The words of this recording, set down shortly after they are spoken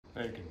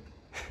bacon.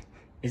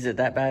 Is it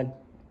that bad?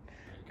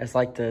 It's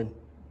like the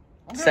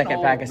I'm second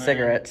old, pack of man.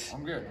 cigarettes.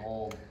 I'm getting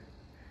old.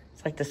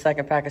 It's like the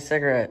second pack of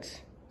cigarettes.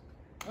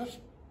 I'm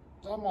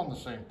on the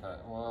same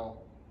pack.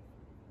 Well,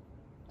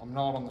 I'm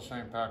not on the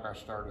same pack I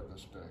started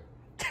this day.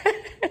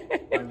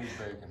 I need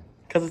bacon.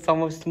 Because it's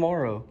almost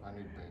tomorrow. I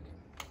need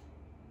bacon.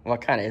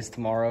 What kind of is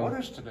tomorrow? What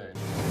is today?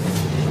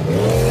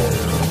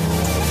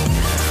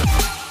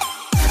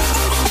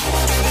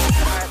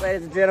 All right,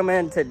 ladies and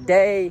gentlemen,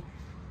 today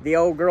the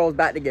old girl's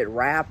about to get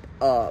wrapped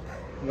up.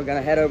 We're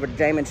gonna head over to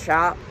Jamin's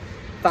shop,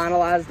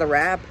 finalize the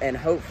wrap, and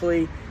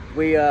hopefully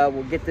we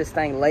will get this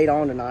thing laid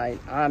on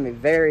tonight. I'm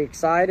very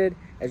excited.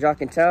 As y'all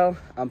can tell,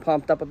 I'm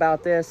pumped up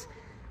about this.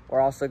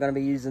 We're also gonna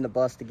be using the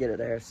bus to get it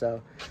there,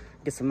 so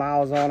get some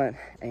miles on it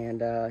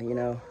and, you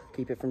know,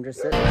 keep it from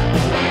just sitting.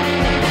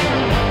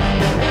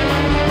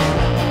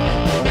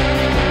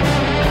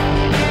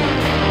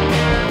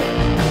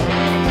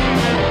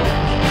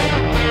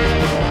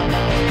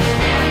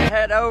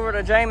 Head over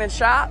to Jamin's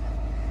shop,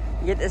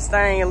 get this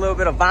thing a little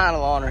bit of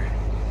vinyl on her,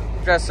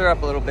 dress her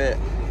up a little bit.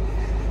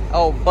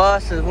 Old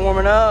bus is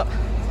warming up,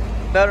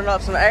 building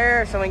up some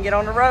air so we can get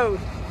on the road.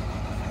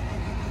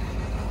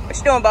 What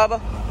you doing, Bubba?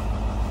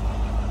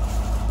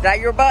 Is that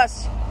your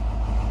bus?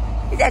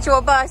 Is that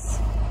your bus?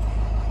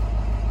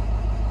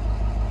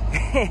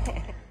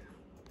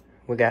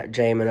 We got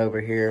Jamin over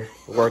here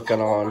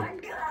working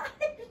on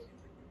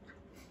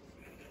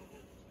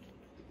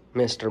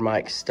Mr.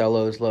 Mike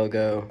Stello's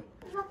logo.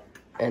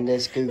 And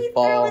this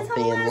goofball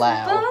being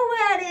loud.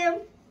 At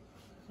him.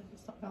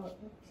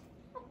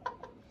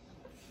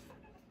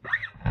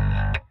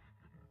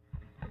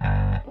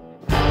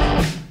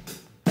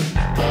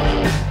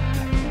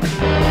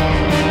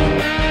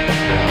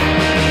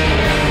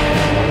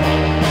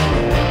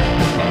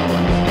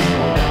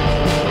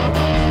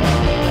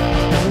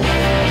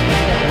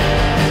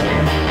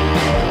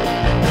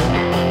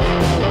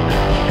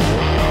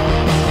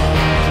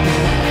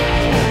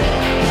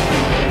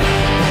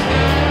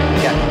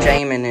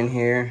 Jamin in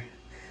here,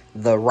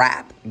 the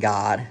rap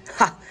god.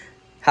 Ha,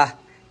 ha.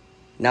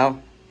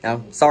 No,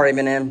 sorry,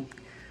 Eminem,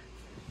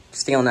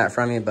 stealing that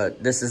from you,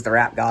 but this is the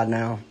rap god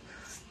now.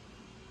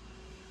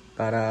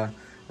 But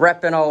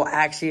repping old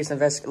Axios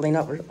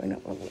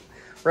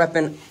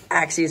repping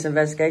Axios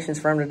Investigations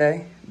firm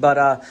today.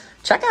 But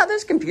check out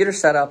this computer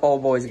setup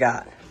old boy's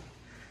got.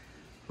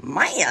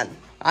 Man,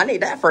 I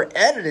need that for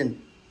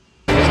editing.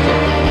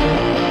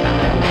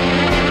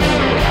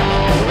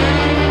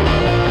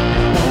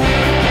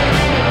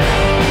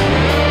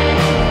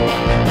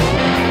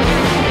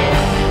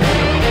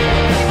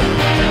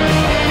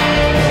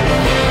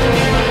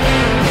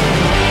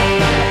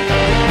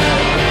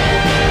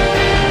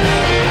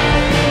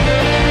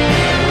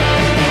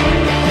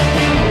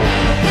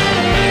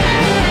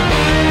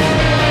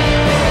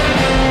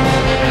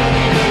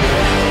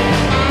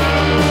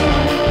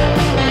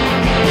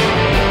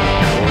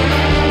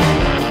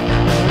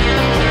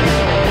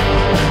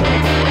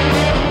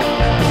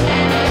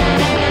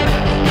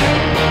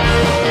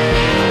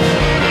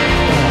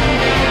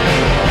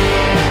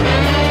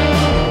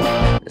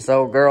 This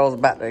old girl's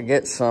about to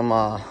get some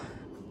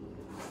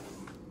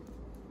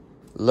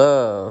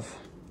love.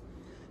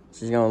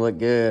 She's gonna look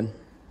good.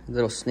 A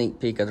little sneak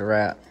peek of the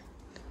wrap.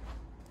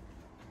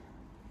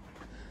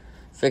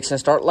 Fixing to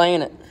start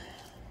laying it.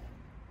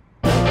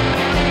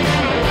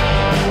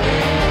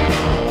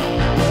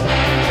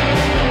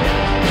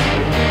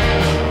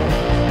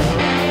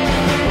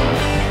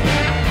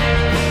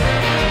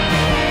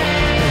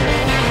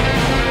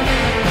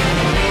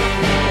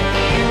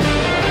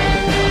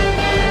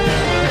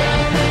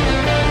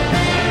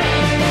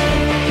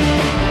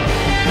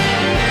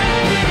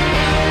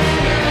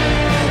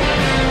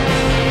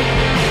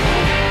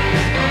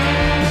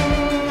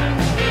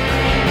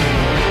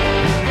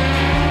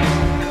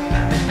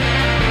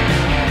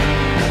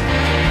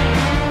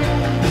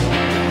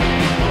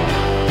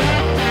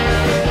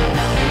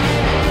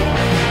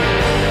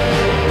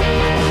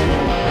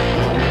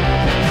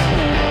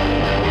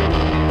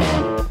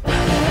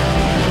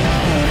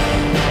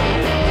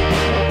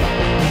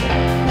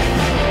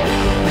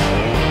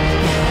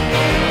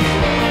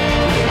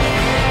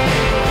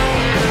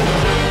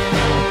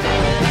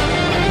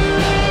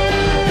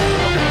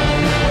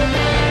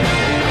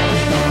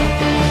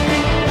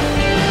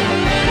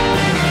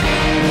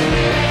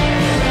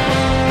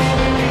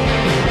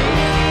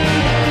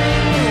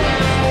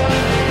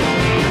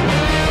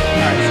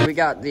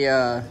 Got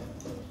the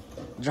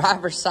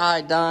driver's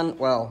side done.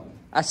 Well,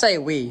 I say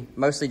we,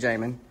 mostly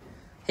Jamin.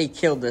 He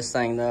killed this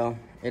thing though.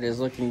 It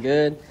is looking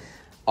good.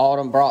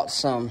 Autumn brought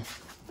some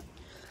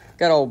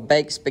good old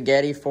baked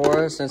spaghetti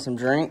for us and some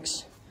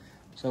drinks.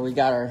 So we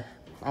got our,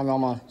 I'm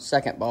on my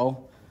second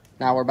bowl.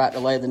 Now we're about to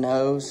lay the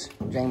nose.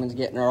 Jamin's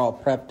getting her all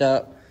prepped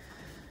up.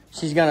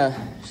 She's gonna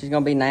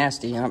be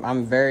nasty.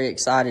 I'm very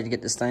excited to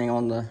get this thing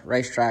on the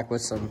racetrack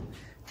with some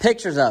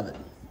pictures of it.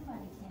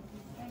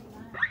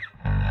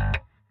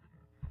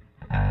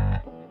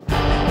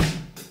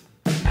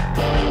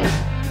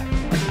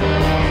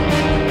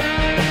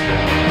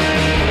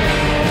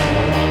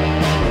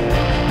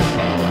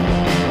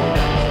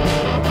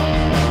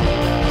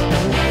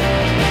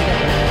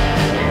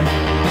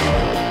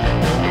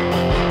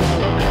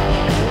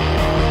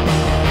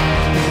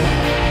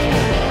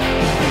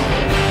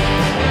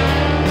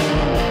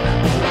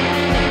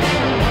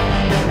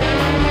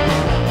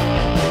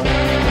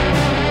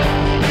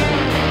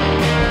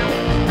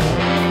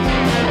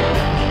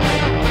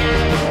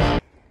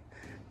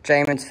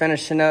 Jamin's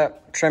finishing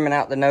up, trimming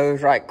out the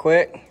nose right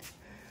quick.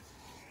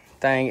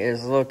 Thing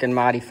is looking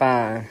mighty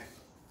fine.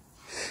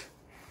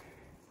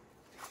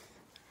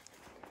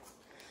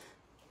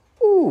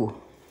 Ooh.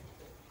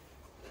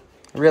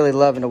 Really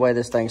loving the way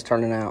this thing's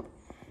turning out.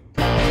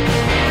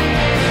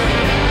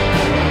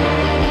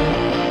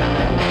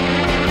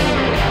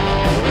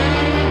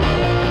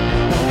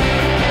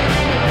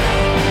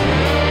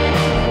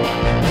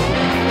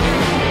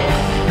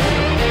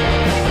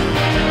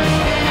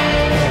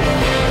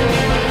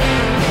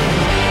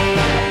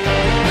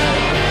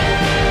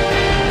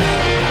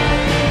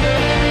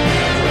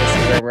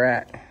 We're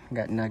at.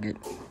 Got Nugget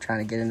trying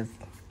to get in the.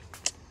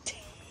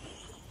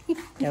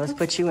 Yeah, let's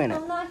put you in it.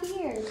 I'm not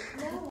here.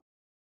 No.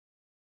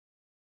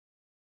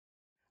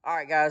 All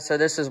right, guys. So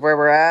this is where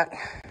we're at.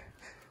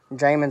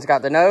 Jamin's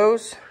got the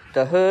nose,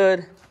 the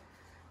hood,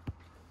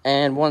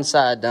 and one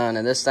side done,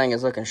 and this thing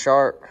is looking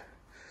sharp.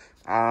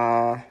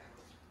 Only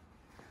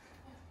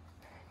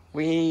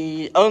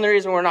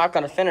reason we're not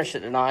going to finish it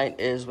tonight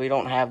is we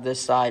don't have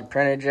this side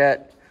printed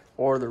yet,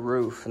 or the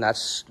roof, and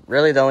that's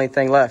really the only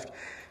thing left.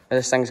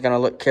 This thing's gonna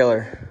look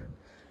killer.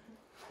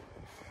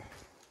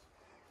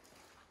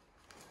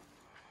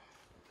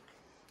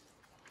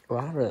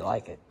 Well, I really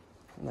like it.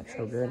 It looks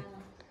so good.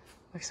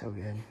 Looks so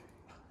good.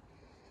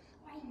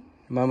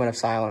 Moment of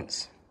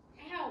silence.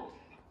 Ow.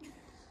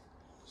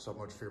 So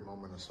much for your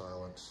moment of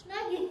silence.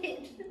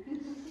 Nugget.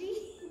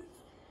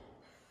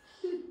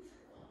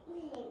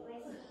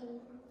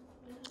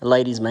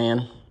 Ladies,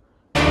 man.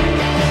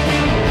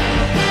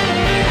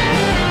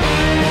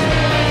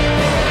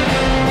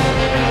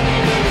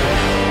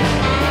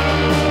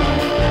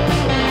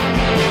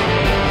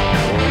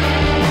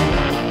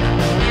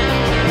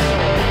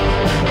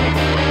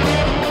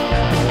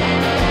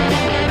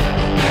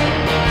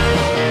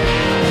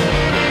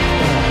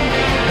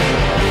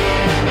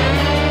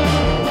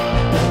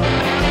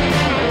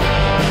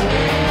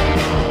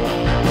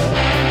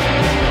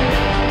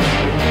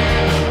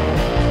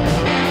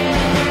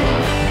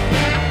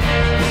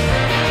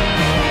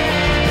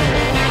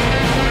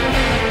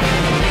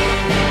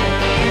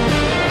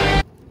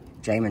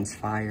 Jamin's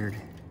fired.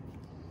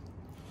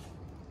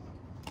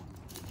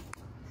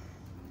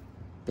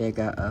 Big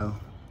uh-oh.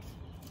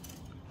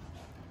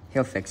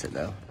 He'll fix it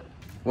though.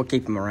 We'll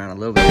keep him around a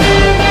little bit.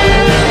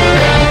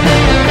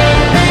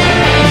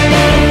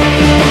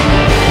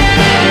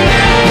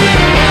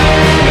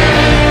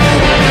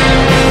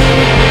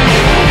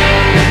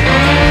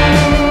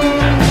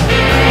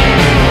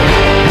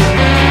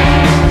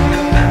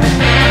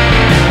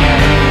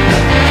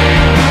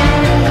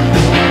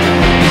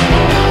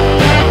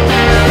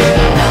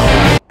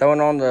 Throwing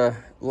on the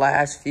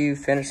last few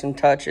finishing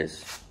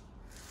touches.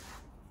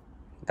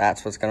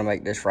 That's what's gonna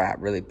make this wrap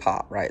really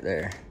pop right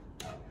there.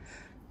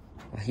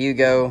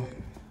 Hugo,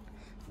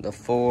 the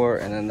 4,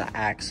 and then the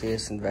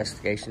Axios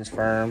Investigations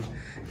firm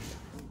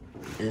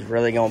is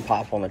really gonna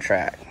pop on the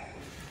track.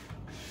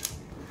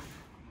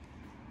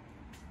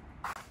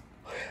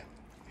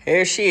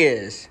 Here she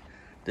is,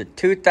 the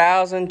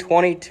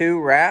 2022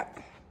 wrap.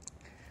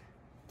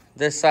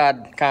 This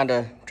side kind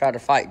of tried to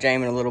fight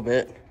Jamin a little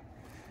bit.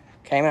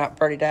 Came out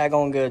pretty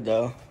daggone good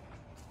though.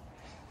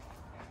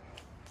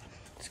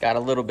 It's got a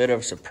little bit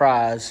of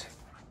surprise.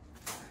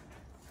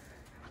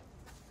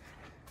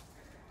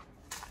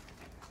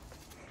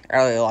 I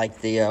really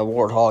like the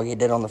warthog he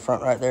did on the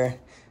front right there.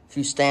 If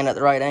you stand at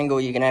the right angle,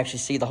 you can actually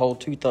see the whole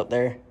tooth up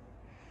there.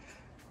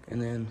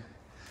 And then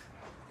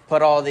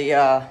put all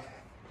the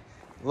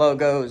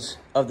logos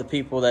of the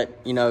people that,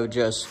 you know,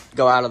 just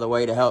go out of the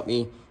way to help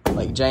me.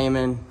 Like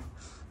Jamin,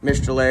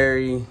 Mr.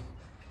 Larry,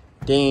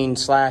 Dean /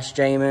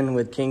 Jamin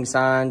with King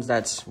Signs.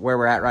 That's where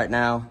we're at right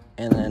now.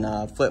 And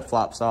then Flip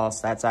Flop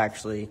Sauce. That's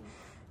actually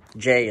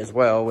Jay as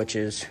well, which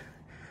is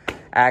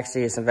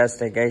Axios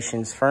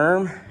Investigations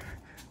firm.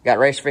 Got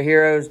Race for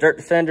Heroes, Dirt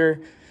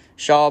Defender,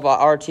 Shaw by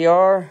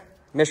RTR,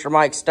 Mr.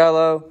 Mike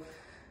Stello,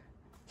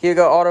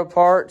 Hugo Auto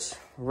Parts,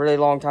 really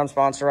long time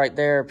sponsor right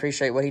there.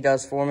 Appreciate what he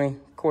does for me.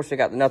 Of course, we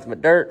got the Nothing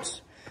But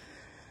Dirts.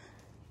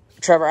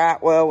 Trevor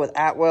Atwell with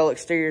Atwell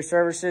Exterior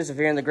Services. If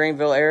you're in the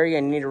Greenville area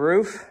and you need a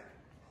roof,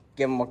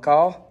 give them a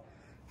call.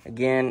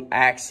 Again,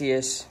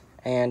 Axios,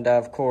 and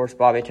of course,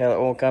 Bobby Taylor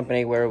Oil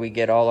Company, where we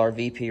get all our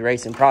VP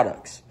Racing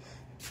products.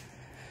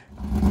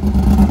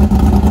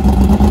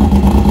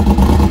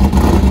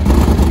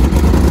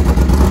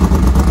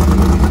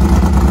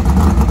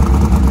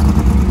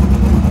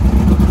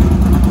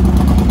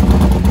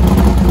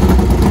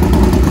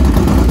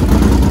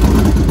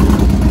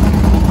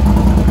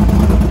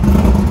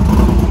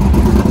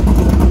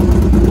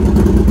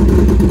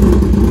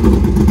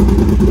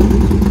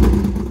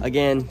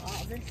 Again,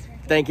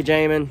 thank you,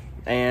 Jamin.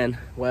 And,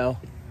 well,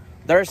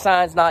 their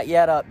sign's not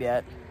yet up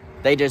yet.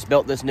 They just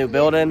built this new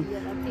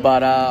building.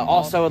 But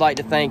also would like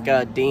to thank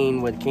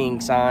Dean with King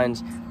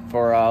Signs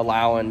for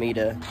allowing me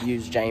to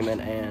use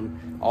Jamin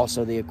and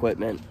also the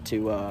equipment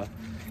to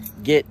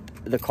get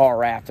the car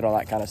wrapped and all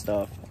that kind of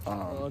stuff.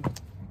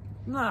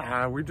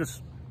 Nah, we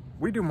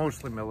do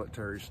mostly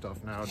military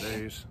stuff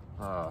nowadays.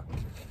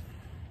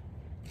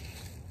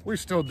 We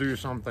still do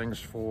some things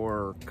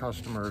for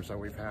customers that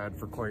we've had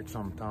for quite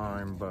some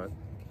time, but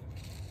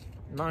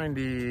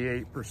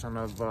 98%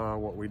 of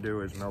what we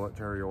do is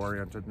military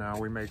oriented now.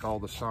 We make all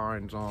the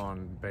signs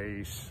on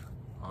base,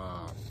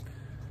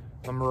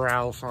 the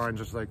morale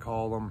signs as they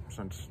call them,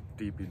 since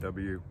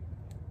DPW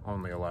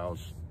only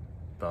allows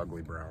the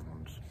ugly brown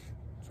ones.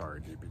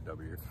 Sorry,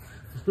 DPW.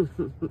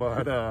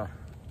 But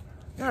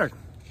yeah,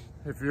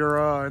 if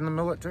you're in the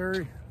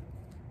military,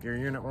 your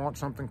unit wants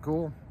something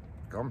cool,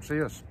 come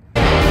see us.